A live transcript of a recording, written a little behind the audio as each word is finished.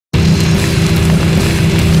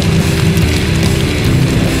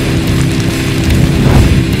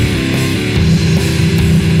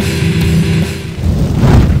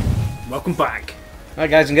Hi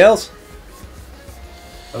guys and girls.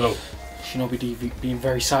 Hello. Shinobi D being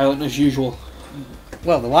very silent as usual.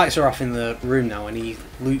 Well, the lights are off in the room now, and he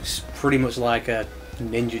looks pretty much like a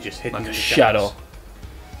ninja just hidden Like in a the shadow. shadows.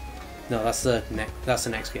 No, that's the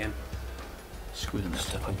next game. Squeezing this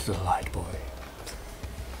Step into the light, boy.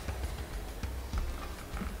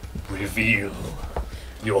 Reveal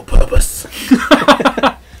your purpose.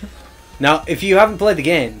 Now, if you haven't played the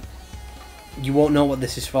game, you won't know what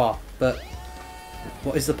this is for. But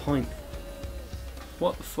what is the point?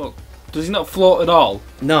 What the fuck? Does he not float at all?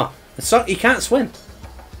 No, he can't swim.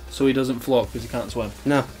 So he doesn't float because he can't swim.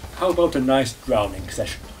 No, How about a nice drowning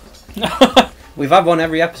session? we've had one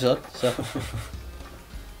every episode. So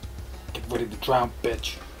Get ready to drown,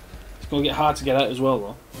 bitch. It's gonna get hard to get out as well,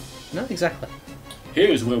 though. no, exactly.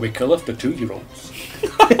 Here's where we kill off the 2-year-olds.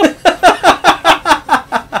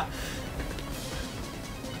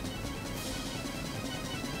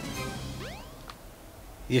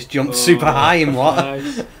 He just jumped super high in water.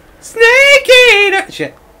 Nice. Snake eater!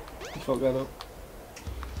 Shit. Fuck that up.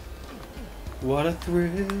 What a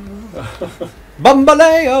thrill.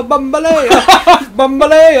 Bambalea, bambalea,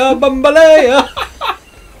 bambalea, bambalea.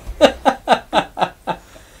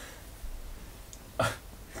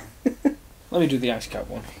 Let me do the ice cap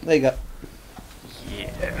one. There you go.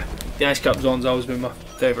 Yeah. The ice cap zone's always been my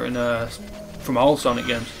favourite from all Sonic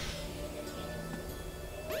games.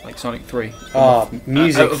 Like Sonic 3. Oh,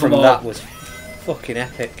 music out of from them all. that was fucking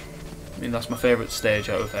epic. I mean, that's my favourite stage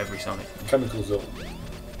out of every Sonic. Chemical Zone.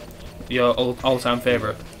 Your all-time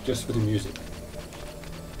favourite? Just for the music.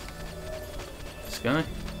 Sky?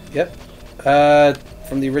 Yep.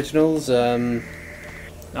 From the originals, I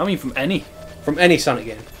mean, from any. from any Sonic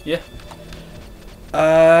game. Yeah.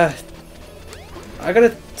 I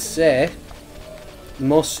gotta say,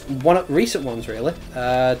 recent ones really.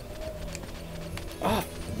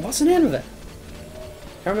 What's the name of it?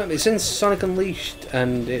 Can't remember. It's in Sonic Unleashed,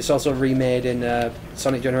 and it's also remade in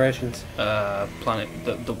Sonic Generations. Planet,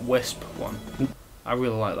 the Wisp one. I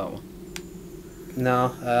really like that one.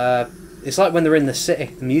 No, it's like when they're in the city.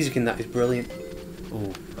 The music in that is brilliant.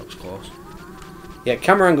 Ooh, that was close. Yeah,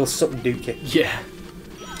 camera angles suck dookie. Yeah.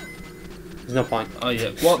 There's no point. Oh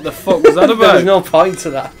yeah. What the fuck was that about? There's no point to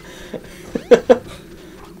that.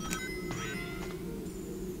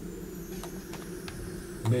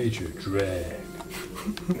 Major drag.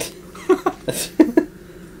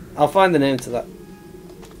 I'll find the name to that.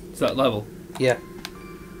 Is that level? Yeah.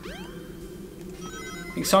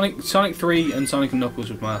 I think Sonic 3 and Sonic and Knuckles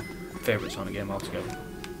was my favourite Sonic game altogether.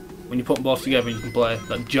 When you put them both together and you can play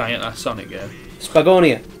that giant ass Sonic game.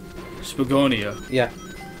 Spagonia. Spagonia. Yeah.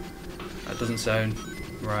 That doesn't sound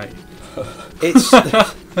right. It's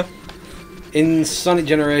in Sonic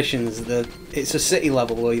Generations. It's a city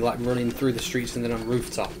level where you're like running through the streets and then on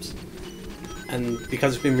rooftops. And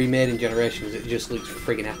because it's been remade in Generations, it just looks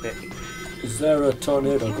friggin' epic. Is there a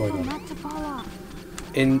tornado going on?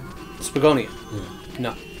 In Spagonia? Yeah.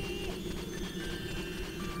 No.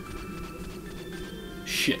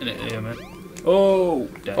 Shitting it here, man. Oh,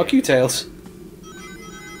 damn. Fuck you, Tails.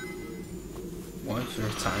 Why is there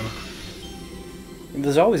a timer?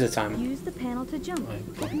 There's always a timer. Use the panel to jump.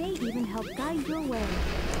 It may even help guide your way.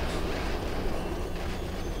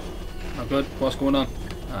 Oh, good. What's going on?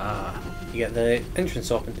 Ah. You get the entrance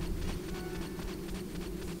opened.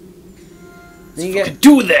 Then you Let's get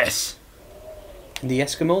do this! the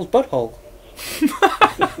Eskimo's butthole.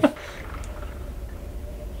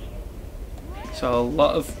 So a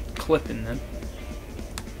lot of clipping then.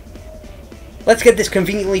 Let's get this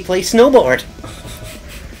conveniently placed snowboard.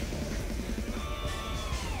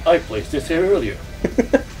 I placed this here earlier.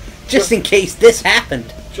 Just in case this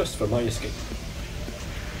happened. Just for my escape.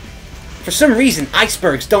 For some reason,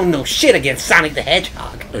 icebergs don't know shit against Sonic the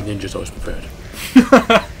Hedgehog. A ninja's always prepared.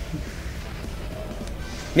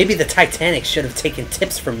 Maybe the Titanic should have taken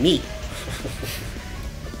tips from me.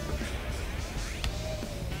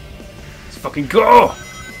 Let's fucking go!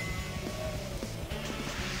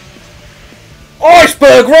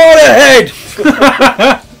 Iceberg right ahead!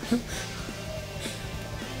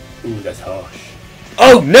 Ooh, that's harsh.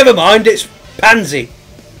 Oh, never mind, it's Pansy.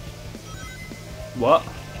 What?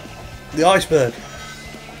 The iceberg.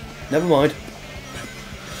 Never mind.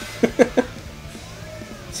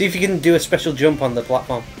 See if you can do a special jump on the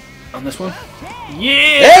platform. On this one?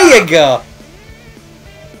 Yeah! There you go!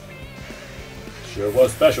 Sure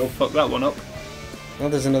was special. Fuck that one up. Oh,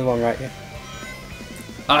 there's another one right here.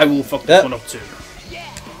 I will fuck this one up too.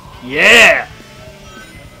 Yeah!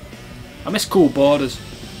 I miss Cool Borders.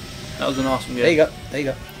 That was an awesome game. There you go. There you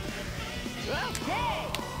go.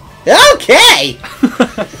 Okay!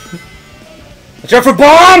 Watch out for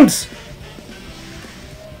bombs!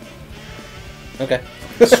 Okay.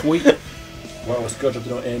 Sweet. Well, it's good if they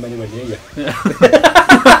don't aim anywhere near you.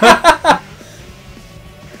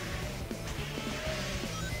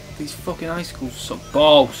 These fucking icicles suck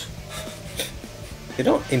balls. They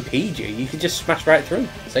don't impede you. You can just smash right through.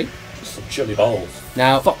 See? Just some chilly balls.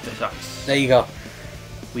 Now, Fuck this ice. there you go.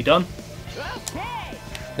 We done?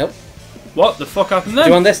 Nope. What the fuck happened then?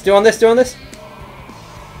 Do on this. Do on this. Do on this.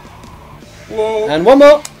 Whoa! And one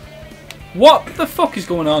more. What the fuck is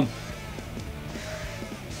going on?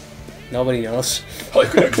 Nobody knows. I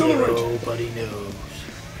can accelerate! Nobody knows.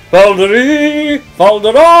 Balderi!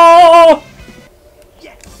 Baldera!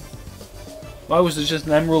 Why was there just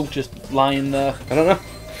an emerald just lying there? I don't know.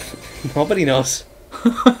 Nobody knows.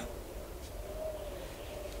 Look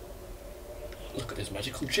at this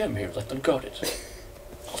magical gem here left unguarded.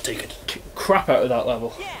 I'll take it. Kick crap out of that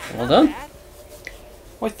level. Well done.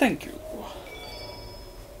 Why, thank you.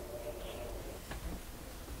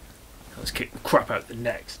 Let's kick the crap out of the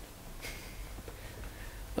next.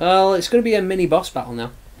 Well, it's going to be a mini boss battle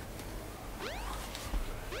now.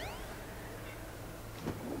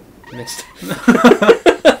 Missed.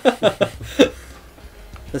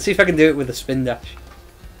 Let's see if I can do it with a spin dash.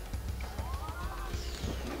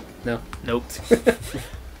 No. Nope.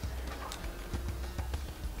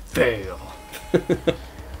 Fail.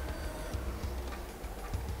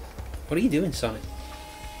 What are you doing, Sonic?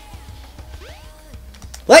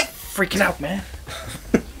 Like! Freaking out, man.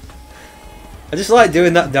 I just like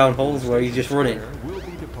doing that down holes where you just run it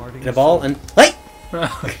in a ball and... Like!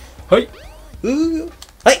 Hey. Ooh!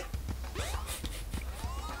 Like!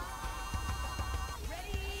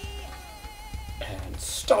 And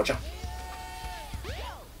star jump.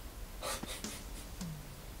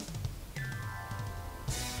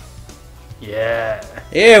 Yeah.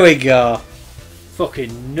 Here we go!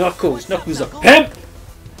 Fucking Knuckles. Knuckles a pimp!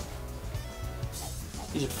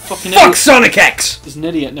 He's a fucking Fuck idiot. Sonic X! He's an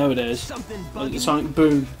idiot nowadays. Like Sonic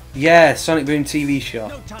Boom. Yeah, Sonic Boom TV show.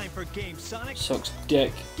 No time for games, Sonic. Sucks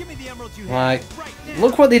dick. Give me the emeralds you Like, have right now.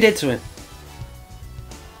 look what they did to him.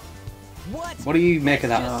 What? What do you make of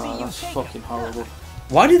that? Oh, that's fucking horrible.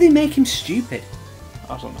 Why do they make him stupid?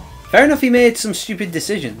 I don't know. Fair enough, he made some stupid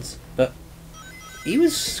decisions, but he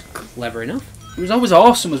was clever enough. He was always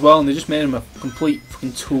awesome as well, and they just made him a complete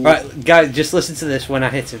fucking tool. Right, guys, just listen to this when I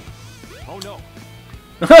hit him. Oh no.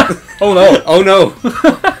 Oh no. Oh no!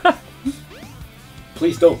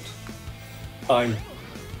 Please don't. I'm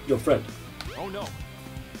your friend. Oh no.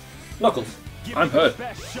 Knuckles. Give I'm me your hurt.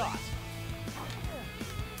 best shot.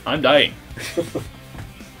 I'm dying.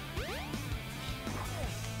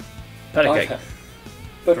 Pat a I've cake. had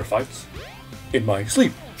better fights in my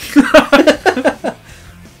sleep.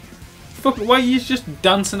 Fuck, why are you just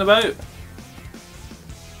dancing about?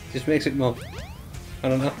 Just makes it more. I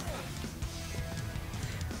don't know.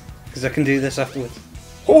 Because I can do this afterwards.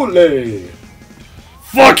 Holy!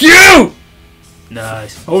 Fuck you!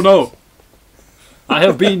 Nice. Oh no. I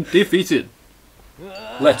have been defeated.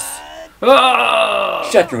 Let's Ah!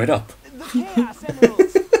 shatter it up The chaos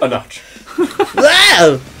emeralds. a notch.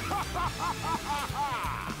 Wow!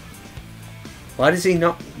 Why does he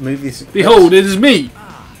not move his... Behold, it is me,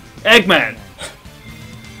 Eggman.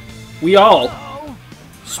 We all Oh,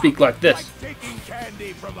 speak like this. taking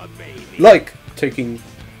candy from a baby. Like taking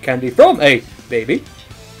candy from a baby.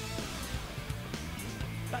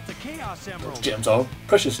 That's a chaos emerald. Gems are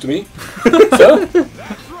precious to me. So,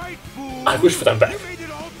 That's right, fool. I wish for them back. You made it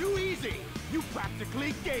all too easy. You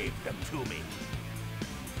practically gave them to me.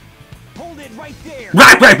 Hold it right there.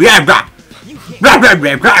 Rah, rah, rah, rah. You can't. Rah, rah,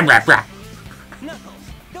 rah, rah, rah, rah. Knuckles,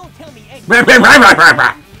 don't tell me Eggman. Rah, rah, rah, rah, rah,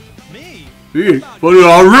 rah. Me.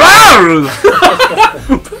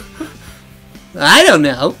 I don't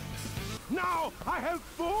know. Now I have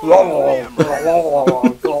four of them.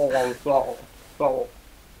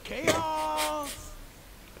 Chaos.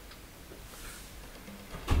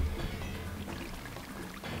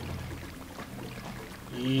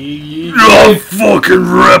 I'm fucking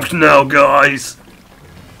ripped now, guys.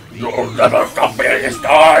 you'll never stop me this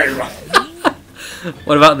time.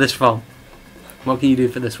 What about this one? What can you do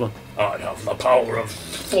for this one? I have the power of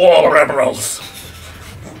 4 emeralds.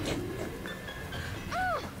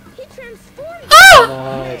 He transformed.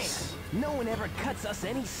 Nice. No one ever cuts us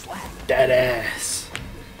any slack. Dead ass.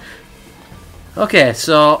 Okay,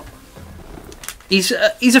 so he's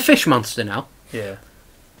a fish monster now. Yeah.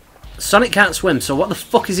 Sonic can't swim, so what the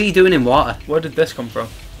fuck is he doing in water? Where did this come from?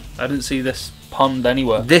 I didn't see this pond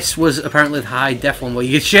anywhere. This was apparently the high def one where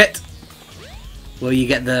you get shit, where you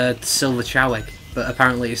get the silver chow egg, but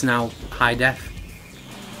apparently it's now high def,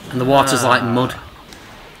 and the water's like mud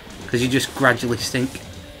because you just gradually stink.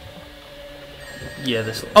 Yeah,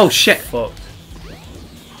 this looks Oh shit! fucked.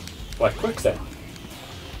 Why, quick then.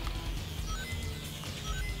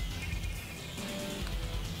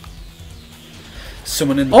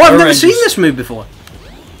 Someone in the Oh, I've Power never Rangers. seen this move before.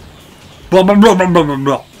 Blah, blah, blah, blah, blah, blah,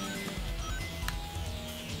 blah.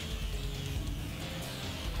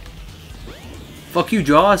 Fuck you,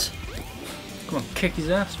 Jaws. Come on, kick his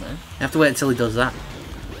ass, man. You have to wait until he does that.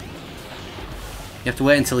 You have to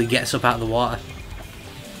wait until he gets up out of the water.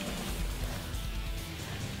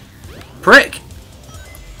 Prick!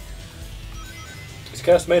 Is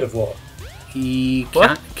chaos made of what? He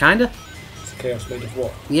What? kinda? Is chaos made of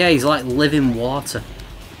what? Yeah, he's like living water.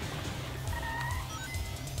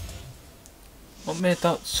 What made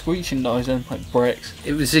that screeching noise then? Like bricks.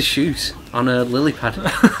 It was his shoes on a lily pad.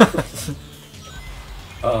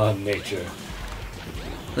 Ah, nature.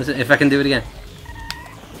 Listen, if I can do it again.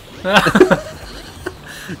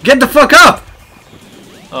 Get the fuck up!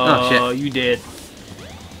 Oh, shit. You did.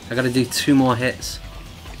 I gotta do 2 more hits.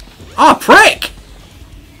 Oh, prick!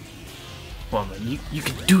 Come on, man. You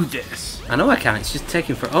can do this. I know I can, it's just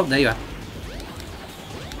taking for. Oh, there you are.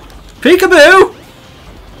 Peekaboo!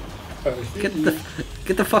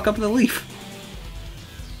 Get the fuck up the leaf.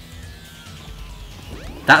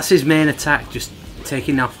 That's his main attack, just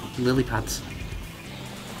taking off lily pads.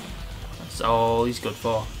 That's all he's good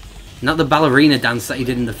for. Not the ballerina dance that he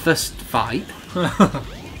did in the first fight.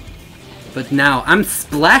 But now, I'm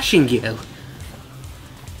splashing you.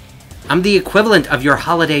 I'm the equivalent of your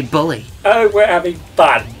holiday bully. Oh, we're having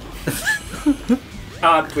fun.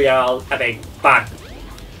 Aren't we all having fun?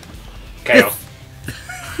 Chaos.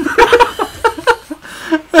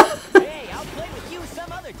 Hey, I'll play with you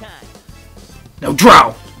some other time. Now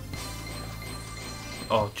drown!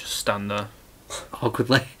 Oh, just stand there.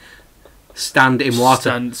 Awkwardly. Stand in water.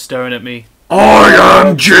 Stand staring at me. I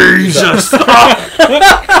am Jesus!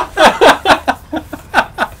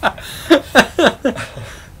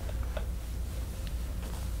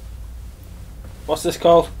 What's this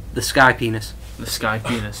called? The sky penis. The sky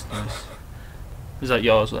penis. Nice. Is that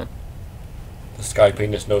yours then? The sky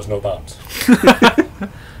penis knows no bounds.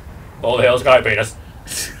 All the hell, sky penis.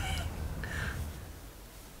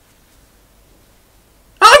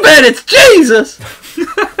 I bet it's Jesus!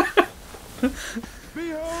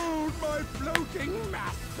 Behold my floating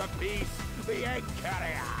masterpiece, the egg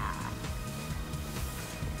carrier.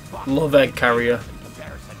 Love egg carrier. In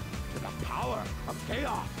comparison to the power of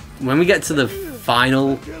chaos. When we get to the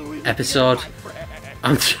final episode,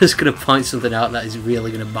 I'm just gonna point something out that is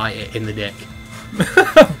really gonna bite it in the dick.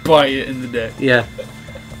 Bite it in the dick. Yeah.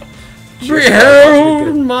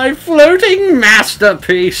 Behold my floating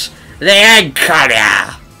masterpiece, the egg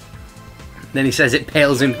carrier! Then he says it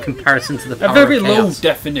pales in comparison to the power A very of low chaos.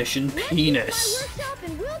 definition penis.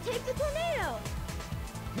 And we'll take the tornado.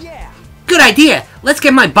 Yeah. Good idea! Let's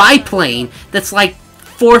get my biplane that's like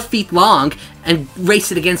 4 feet long and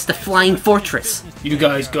race it against the flying fortress. You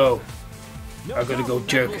guys go. I gotta go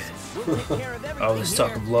jerk it. We'll take care of everything Oh, let's talk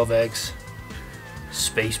here. of love eggs.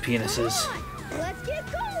 Space penises. Let's get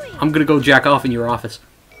going. I'm gonna go jack off in your office.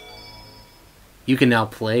 You can now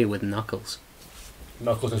play with Knuckles.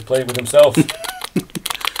 Knuckles is playing with himself.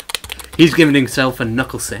 He's giving himself a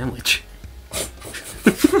knuckle sandwich.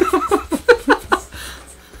 He's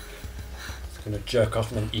gonna jerk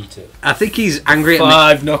off and then eat it. I think he's angry at me.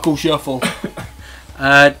 5 knuckle shuffle.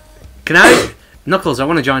 Can I... Knuckles, I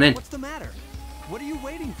want to join in. What's the matter? What are you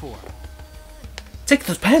waiting for? Take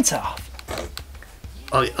those pants off.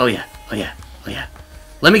 Oh yeah, oh yeah, oh yeah.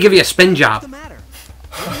 Let me give you a spin What's job. the matter?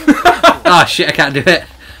 Oh shit, I can't do it.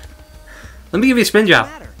 Let me give you a spin job.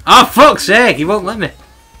 Oh fuck's sake, he won't let me.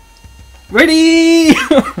 Ready!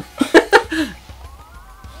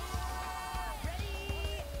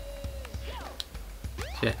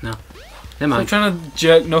 Shit, no. Never I'm mind. trying to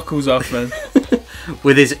jerk Knuckles off, man.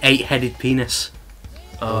 With his 8-headed penis.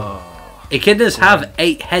 Oh. Echidnas have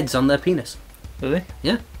 8 heads on their penis. Really?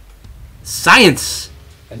 Yeah. Science!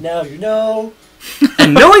 And now you know.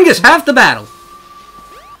 And knowing is half the battle.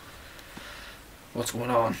 What's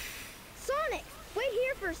going on? Sonic, wait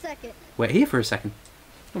here for a second. Wait here for a second.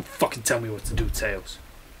 Don't fucking tell me what to do, Tails.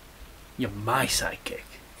 You're my sidekick.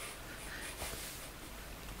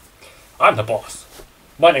 I'm the boss.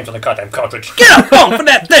 My name's on the goddamn cartridge. Get up on for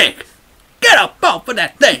that thing! Get up on for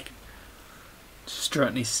that thing!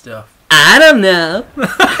 Strutting his stuff. I don't know.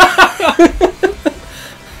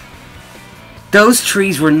 Those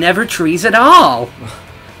trees were never trees at all.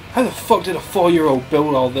 How the fuck did a 4-year-old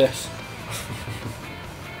build all this?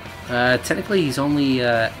 Technically he's only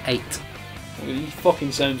 8. He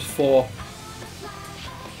fucking sounds 4.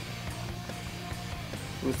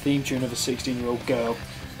 With a theme tune of a 16-year-old girl.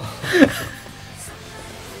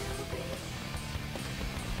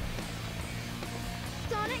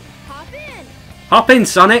 Hop in. Hop in,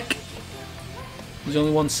 Sonic. There's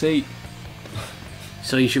only one seat.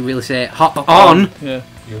 So you should really say hop on. Yeah.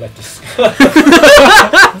 You like to.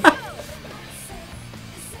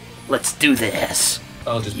 Let's do this.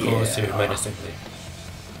 I'll just pause here menacingly.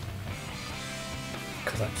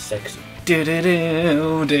 Because I'm sexy. You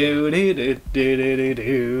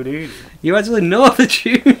actually know the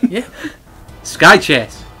tune. Yeah. Sky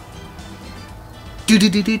Chase.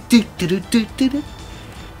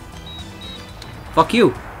 Fuck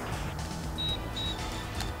you.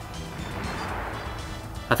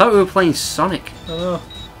 I thought we were playing Sonic. Oh,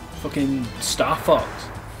 fucking Star Fox.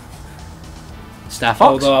 Star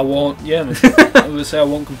Fox? Although I won't, yeah, man. I would say I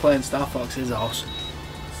won't complain. Star Fox is awesome.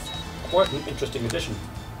 Quite an interesting addition.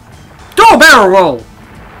 Do a barrel roll!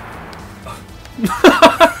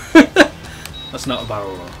 That's not a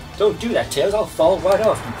barrel roll. Don't do that, Tails. I'll fall right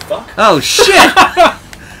off, you fuck. Oh shit!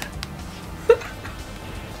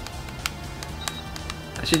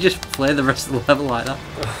 I should just play the rest of the level like that.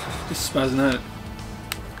 Just spazzing out.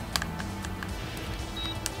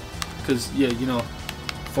 Because, yeah, you know,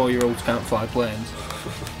 4-year-olds can't fly planes.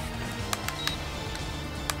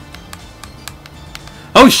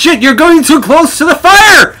 Oh shit, you're going too close to the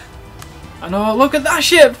fire! I know, look at that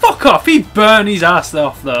shit! Fuck off! He burned his ass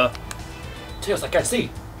off there. Tails, I can't see.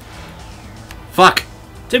 Fuck.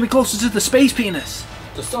 Take me closer to the space penis.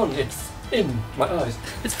 The sun, it's in my eyes.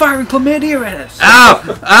 It's firing chlamydia at us. Ow!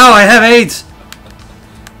 Ow, I have AIDS!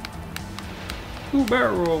 Ooh,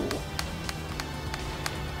 barrel roll.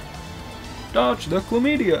 Dodge the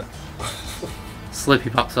chlamydia. Slippy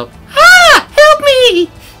pops up. Ah! Help me!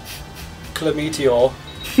 Chlamydia.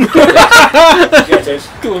 Get it?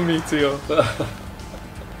 Chlamydia.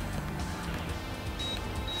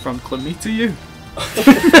 From chlamydia.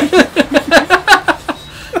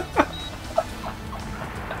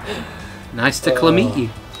 Nice to chlamydia you.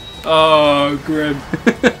 Oh, grim.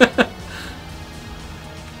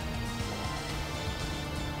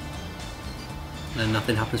 Then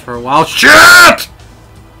nothing happens for a while. Shit!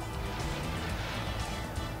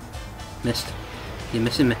 Missed. You're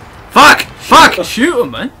missing me. Fuck! Fuck! Shoot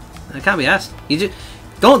him, man. I can't be asked. You just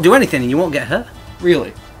don't do anything and you won't get hurt.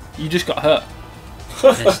 Really? You just got hurt.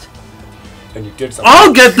 Missed. And you did something.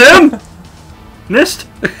 I'll get them! Missed.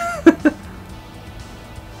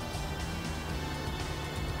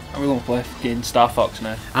 Are we gonna play fucking Star Fox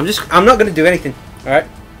now? I'm not gonna do anything. Alright?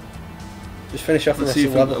 Just finish off the Let's rest see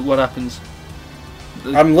of if the level. what happens.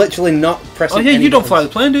 I'm literally not pressing. Oh yeah, any you don't fly the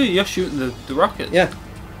buttons. plane, do you? You're shooting the rockets. Yeah.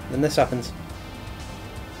 Then this happens.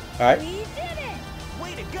 Alright. We did it.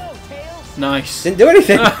 Way to go, Tails. Nice. Didn't do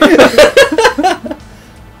anything.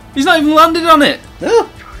 He's not even landed on it. No.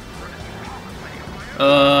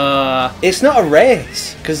 It's not a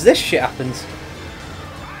race, because this shit happens.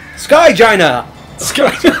 Sky Gina!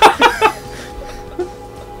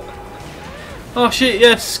 Oh shit,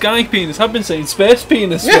 yes, Sky Penis. I've been saying Space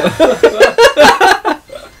Penis.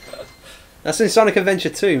 That's in Sonic Adventure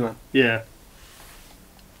 2, man. Yeah.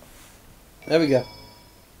 There we go.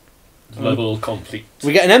 Level complete.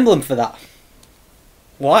 We get an emblem for that.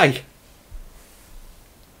 Why?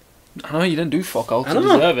 I know you didn't do fuck all I to don't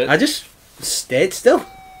know. deserve it. I just stayed still.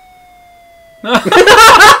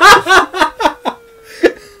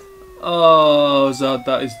 Oh, Zod,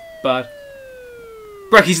 that is bad.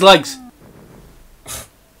 Break his legs.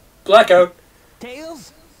 Blackout.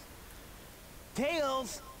 Tails?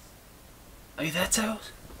 Tails? Are you there,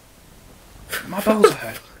 Tails? My bells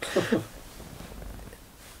hurt.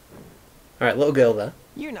 Alright, little girl there.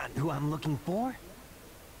 You're not who I'm looking for.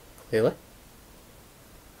 Really?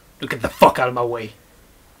 Get the fuck out of my way.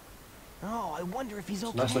 Oh, I wonder if he's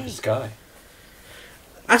okay. Nice looking sky.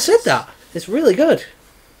 I said that. It's really good.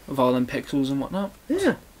 Of all them pixels and whatnot.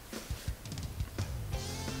 Yeah.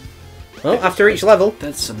 Well, after each level.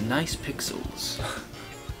 That's some nice pixels.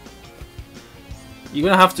 You're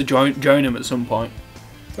gonna have to join him at some point.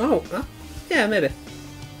 Oh, yeah, maybe.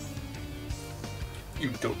 You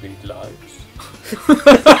don't need lives.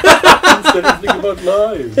 Instead of thinking about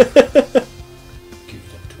lives. Give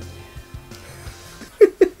them to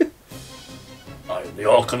me. I am the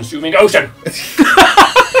all-consuming ocean.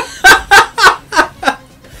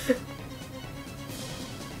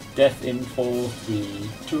 Death in 4, 3,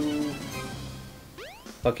 2,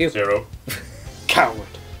 Fuck you. 0. Coward.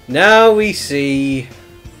 Now we see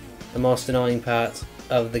the most annoying part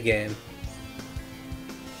of the game.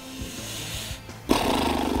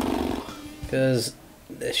 Because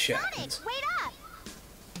this shit happens. Sonic, wait up.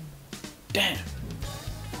 Damn.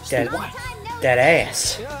 That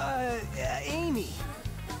ass. Amy.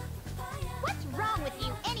 What's wrong with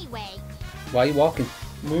you anyway? Why are you walking?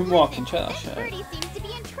 Moonwalking, check that This shit out. birdie seems to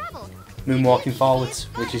be in trouble. moonwalking forwards,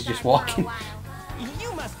 which is just walking.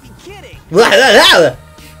 You must be kidding.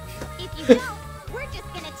 If you don't, we're just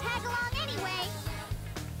gonna tag along anyway.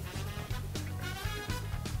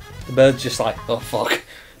 The bird's just like, oh fuck.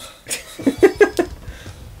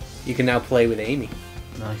 You can now play with Amy.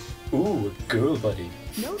 Nice. Ooh, a girl buddy.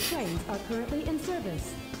 No trains are currently in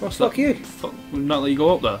service. What's Fuck that? you. Fuck, will not let you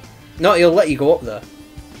go up there. No, he'll let you go up there.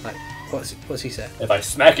 Like, what's he say? If I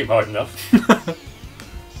smack him hard enough.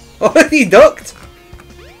 Oh, he ducked!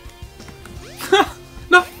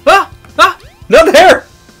 No! Ah! Ah! Not the hair!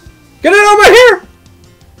 Get it on my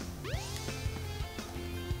hair!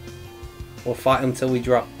 We'll fight him till we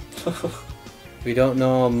drop. We don't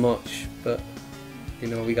know much, but you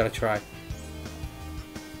know we gotta try.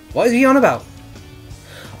 What is he on about?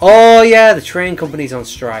 Oh yeah, the train company's on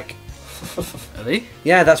strike. Are they?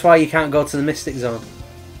 Yeah, that's why you can't go to the Mystic Zone.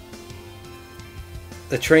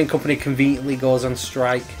 The train company conveniently goes on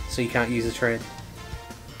strike, so you can't use the train.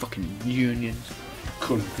 Fucking unions.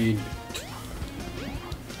 Convenient.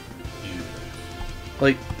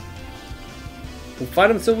 Like, we'll fight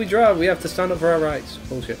them till we drive. We have to stand up for our rights.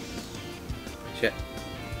 Bullshit. Shit.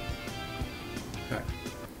 Alright.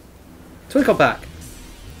 Twinkle back.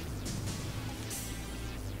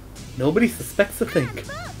 Nobody suspects a thing.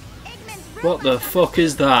 What the fuck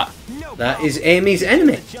is that? No That problem. is Amy's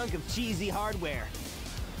enemy. A chunk of cheesy hardware.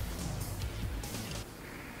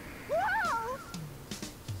 Whoa!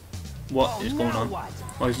 What is going now on? what?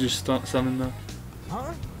 Why is he just standing there?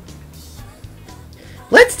 Huh?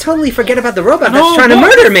 Let's totally forget about the robot No, that's trying to what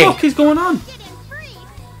murder the me. fuck is going on? Get in free.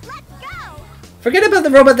 Let's go. Forget about the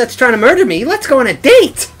robot that's trying to murder me. Let's go on a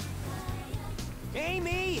date.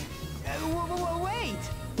 Amy! Wait!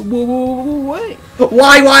 Whoa, whoa, whoa, wait.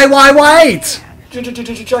 Why, wait?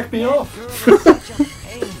 Jack me off. You're such a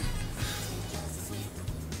pain.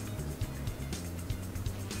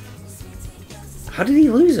 How did he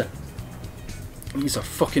lose her? He's a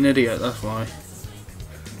fucking idiot, that's why.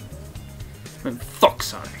 And fuck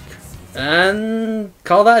Sonic. And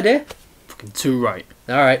call that a day? Fucking too right.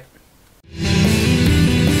 Alright.